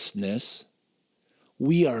lawlessness,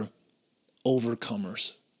 we are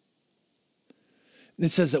overcomers. It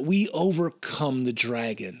says that we overcome the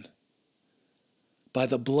dragon by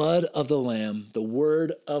the blood of the Lamb, the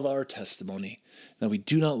word of our testimony, that we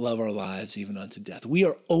do not love our lives even unto death. We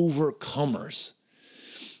are overcomers.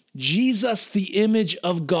 Jesus, the image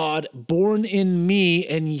of God, born in me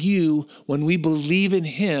and you, when we believe in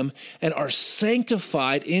him and are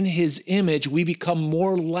sanctified in his image, we become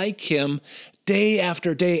more like him day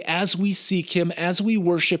after day as we seek him, as we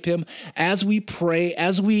worship him, as we pray,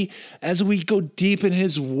 as we go deep in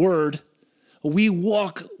his word. We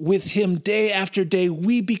walk with him day after day.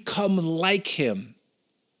 We become like him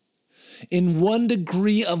in one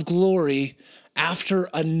degree of glory after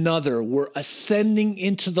another. We're ascending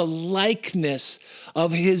into the likeness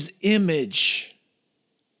of his image.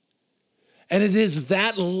 And it is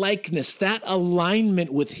that likeness, that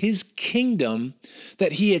alignment with his kingdom,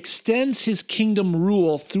 that he extends his kingdom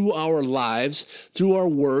rule through our lives, through our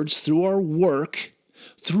words, through our work,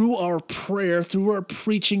 through our prayer, through our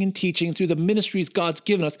preaching and teaching, through the ministries God's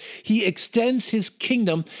given us. He extends his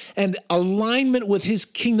kingdom, and alignment with his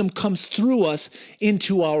kingdom comes through us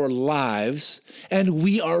into our lives, and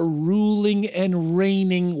we are ruling and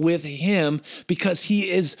reigning with him because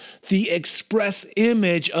he is the express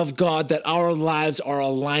image of God that our lives are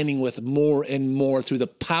aligning with more and more through the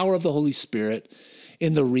power of the Holy Spirit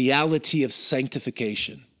in the reality of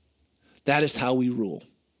sanctification. That is how we rule.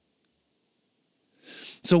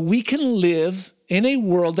 So we can live in a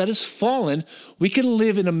world that is fallen. We can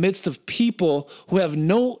live in the midst of people who have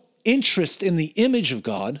no interest in the image of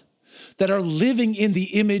God, that are living in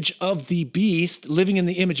the image of the beast, living in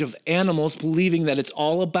the image of animals, believing that it's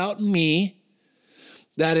all about me,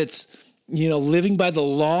 that it's, living by the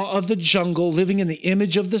law of the jungle, living in the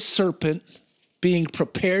image of the serpent, being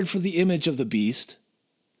prepared for the image of the beast.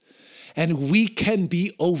 And we can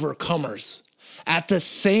be overcomers. At the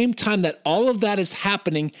same time that all of that is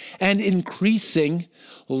happening and increasing,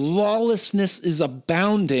 lawlessness is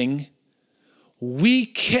abounding, we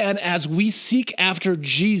can, as we seek after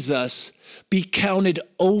Jesus, be counted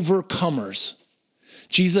overcomers.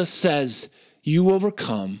 Jesus says, you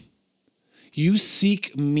overcome, you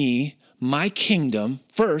seek me, my kingdom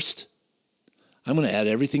first, I'm going to add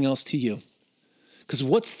everything else to you. Because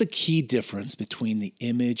what's the key difference between the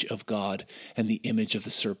image of God and the image of the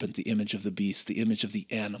serpent, the image of the beast, the image of the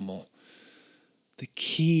animal? The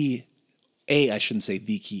key, a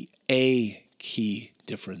key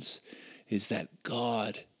difference is that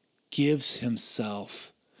God gives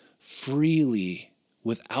himself freely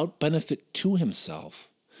without benefit to himself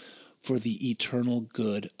for the eternal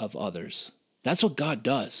good of others. That's what God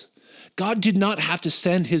does. God did not have to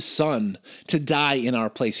send his son to die in our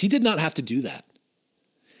place. He did not have to do that.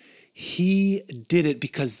 He did it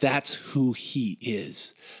because that's who he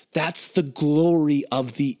is. That's the glory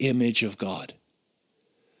of the image of God.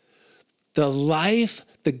 The life,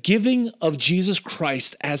 the giving of Jesus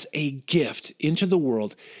Christ as a gift into the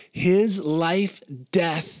world, his life,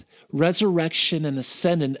 death, resurrection, and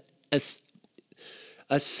ascension,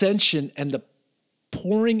 and the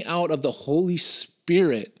pouring out of the Holy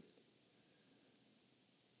Spirit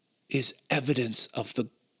is evidence of the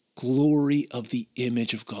glory of the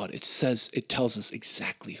image of God. It tells us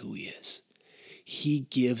exactly who he is. He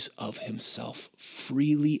gives of himself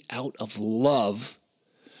freely out of love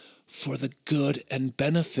for the good and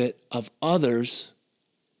benefit of others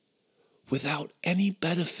without any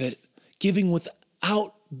benefit, giving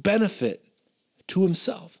without benefit to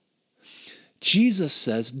himself. Jesus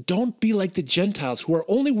says, don't be like the Gentiles who are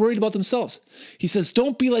only worried about themselves. He says,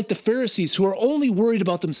 don't be like the Pharisees who are only worried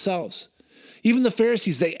about themselves. Even the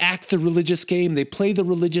Pharisees, they act the religious game. They play the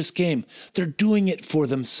religious game. They're doing it for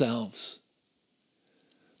themselves.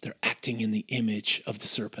 They're acting in the image of the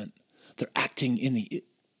serpent. They're acting in the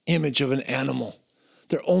image of an animal.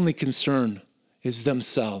 Their only concern is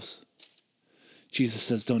themselves. Jesus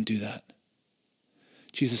says, don't do that.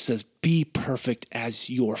 Jesus says, be perfect as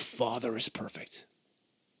your Father is perfect.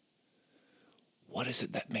 What is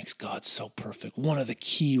it that makes God so perfect? One of the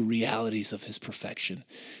key realities of his perfection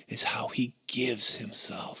is how he gives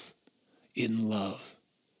himself in love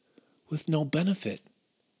with no benefit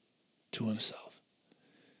to himself.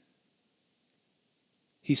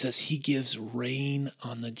 He says he gives rain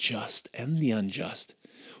on the just and the unjust.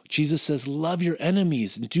 Jesus says, love your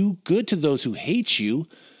enemies and do good to those who hate you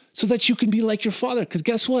so that you can be like your Father. Because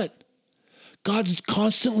guess what? God's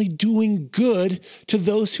constantly doing good to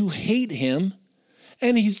those who hate him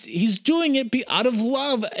And he's doing it out of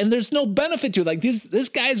love, and there's no benefit to it. Like this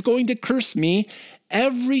guy is going to curse me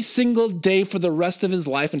every single day for the rest of his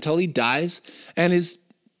life until he dies and is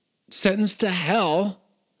sentenced to hell.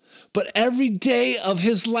 But every day of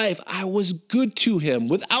his life, I was good to him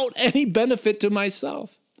without any benefit to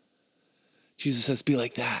myself. Jesus says, be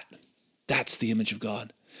like that. That's the image of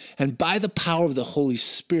God. And by the power of the Holy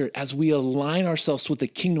Spirit, as we align ourselves with the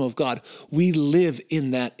kingdom of God, we live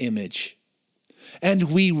in that image.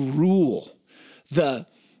 And we rule. The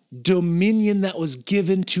dominion that was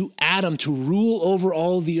given to Adam to rule over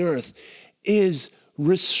all the earth is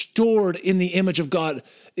restored in the image of God,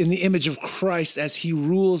 in the image of Christ as he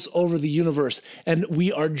rules over the universe. And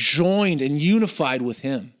we are joined and unified with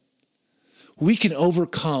him. We can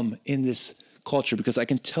overcome in this culture, because I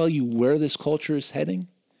can tell you where this culture is heading.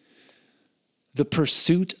 The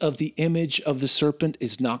pursuit of the image of the serpent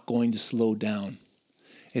is not going to slow down.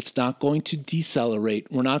 It's not going to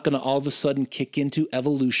decelerate. We're not going to all of a sudden kick into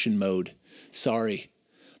evolution mode. Sorry.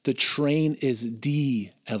 The train is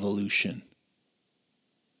de-evolution.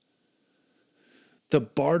 The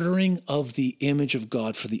bartering of the image of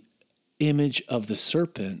God for the image of the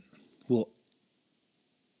serpent will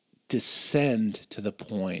descend to the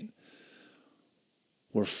point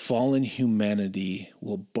where fallen humanity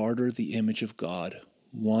will barter the image of God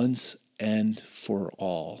once and for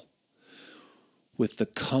all. With the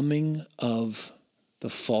coming of the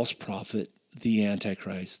false prophet, the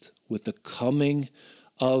Antichrist, with the coming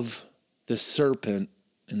of the serpent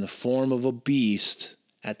in the form of a beast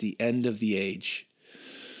at the end of the age,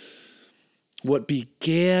 what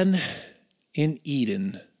began in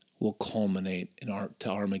Eden will culminate to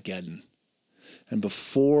Armageddon. And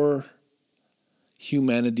before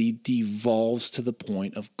humanity devolves to the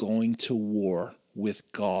point of going to war with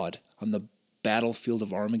God on the battlefield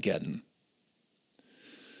of Armageddon,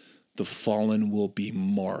 the fallen will be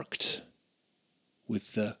marked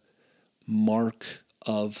with the mark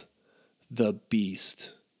of the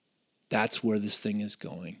beast. That's where this thing is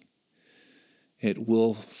going. It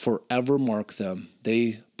will forever mark them.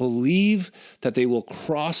 They believe that they will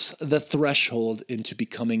cross the threshold into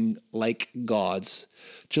becoming like gods,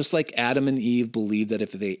 just like Adam and Eve believed that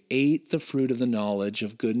if they ate the fruit of the knowledge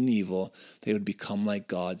of good and evil, they would become like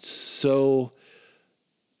gods. So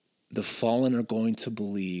the fallen are going to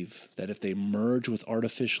believe that if they merge with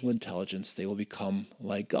artificial intelligence, they will become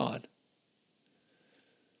like God.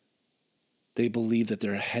 They believe that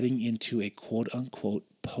they're heading into a quote-unquote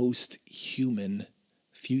post-human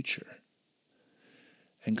future.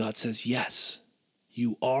 And God says, yes,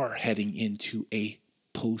 you are heading into a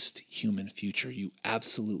post-human future. You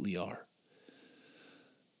absolutely are.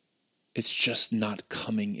 It's just not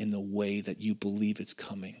coming in the way that you believe it's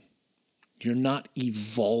coming. You're not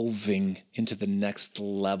evolving into the next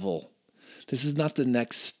level. This is not the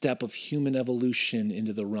next step of human evolution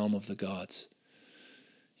into the realm of the gods.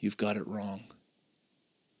 You've got it wrong.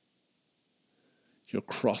 You're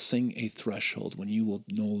crossing a threshold when you will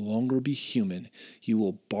no longer be human. You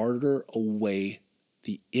will barter away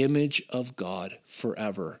the image of God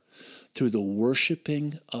forever through the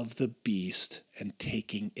worshiping of the beast and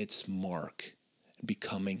taking its mark and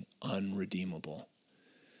becoming unredeemable.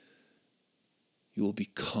 You will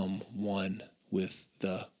become one with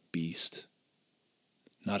the beast,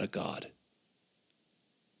 not a god,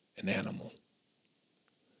 an animal,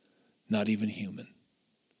 not even human.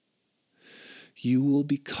 You will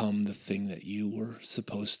become the thing that you were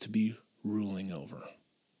supposed to be ruling over.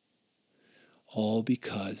 All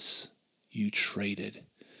because you traded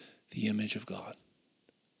the image of God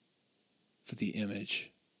for the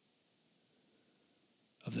image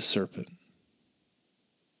of the serpent,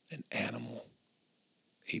 an animal,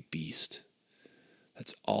 a beast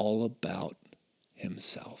that's all about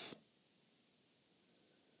himself.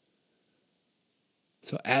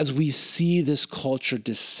 So as we see this culture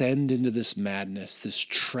descend into this madness, this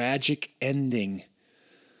tragic ending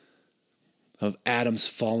of Adam's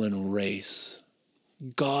fallen race,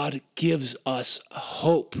 God gives us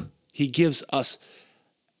hope. He gives us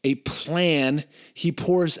a plan. He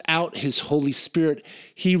pours out his Holy Spirit.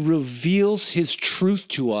 He reveals his truth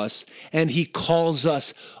to us, and he calls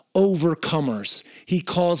us overcomers. He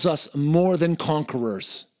calls us more than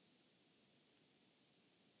conquerors.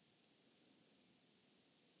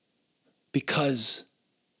 Because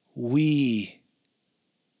we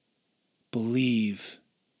believe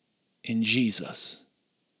in Jesus.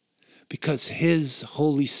 Because his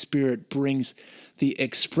Holy Spirit brings the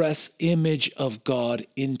express image of God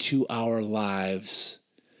into our lives.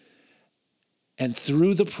 And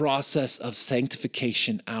through the process of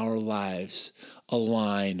sanctification, our lives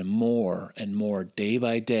align more and more day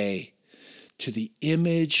by day to the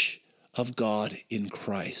image of God in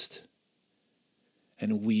Christ.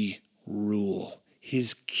 And we rule.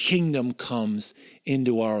 His kingdom comes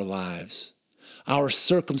into our lives. Our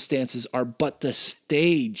circumstances are but the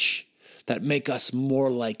stage that make us more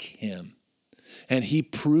like him. And he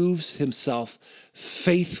proves himself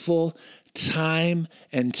faithful time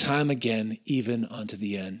and time again, even unto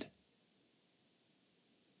the end.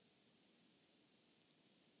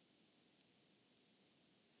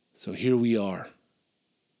 So here we are,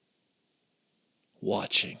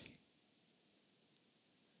 watching,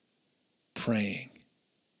 praying,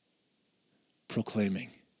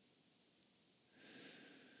 proclaiming.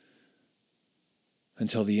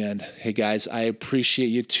 Until the end. Hey guys, I appreciate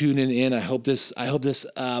you tuning in. I hope this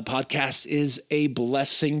podcast is a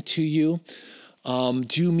blessing to you.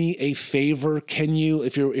 Do me a favor. Can you,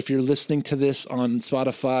 if you're listening to this on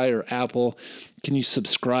Spotify or Apple, can you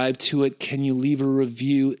subscribe to it? Can you leave a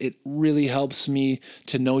review? It really helps me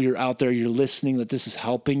to know you're out there, you're listening, that this is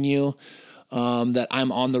helping you, that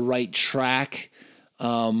I'm on the right track.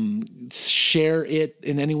 Share it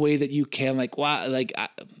in any way that you can. Like, wow,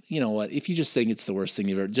 you know what? If you just think it's the worst thing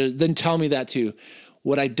you've ever, then tell me that too.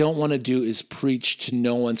 What I don't want to do is preach to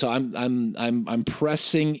no one. So I'm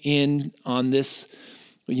pressing in on this,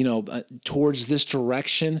 towards this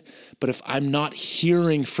direction. But if I'm not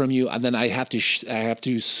hearing from you, then I have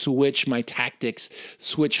to switch my tactics,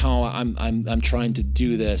 switch how I'm trying to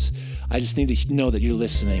do this. I just need to know that you're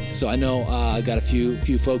listening. So I know I got a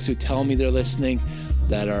few folks who tell me they're listening,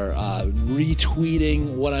 that are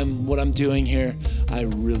retweeting what I'm doing here. I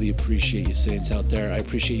really appreciate you, saints out there. I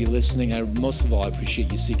appreciate you listening. Most of all, I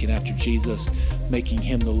appreciate you seeking after Jesus, making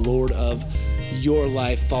him the Lord of your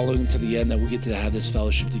life, following him to the end, that we get to have this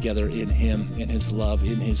fellowship together in him, in his love,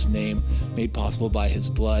 in his name, made possible by his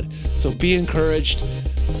blood. So be encouraged,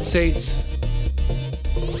 saints.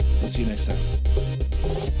 We'll see you next time.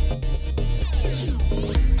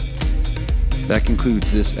 That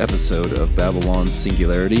concludes this episode of Babylon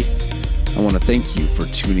Singularity. I want to thank you for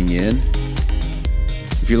tuning in.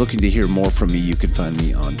 If you're looking to hear more from me, you can find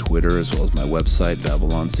me on Twitter as well as my website,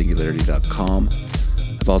 babylonsingularity.com.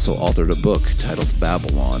 I've also authored a book titled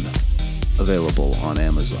Babylon, available on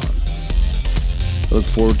Amazon. I look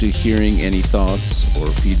forward to hearing any thoughts or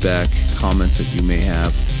feedback, comments that you may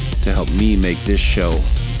have to help me make this show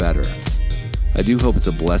better. I do hope it's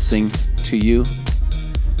a blessing to you,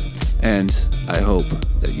 and I hope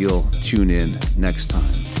that you'll tune in next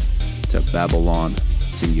time to Babylon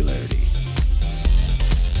Singularity.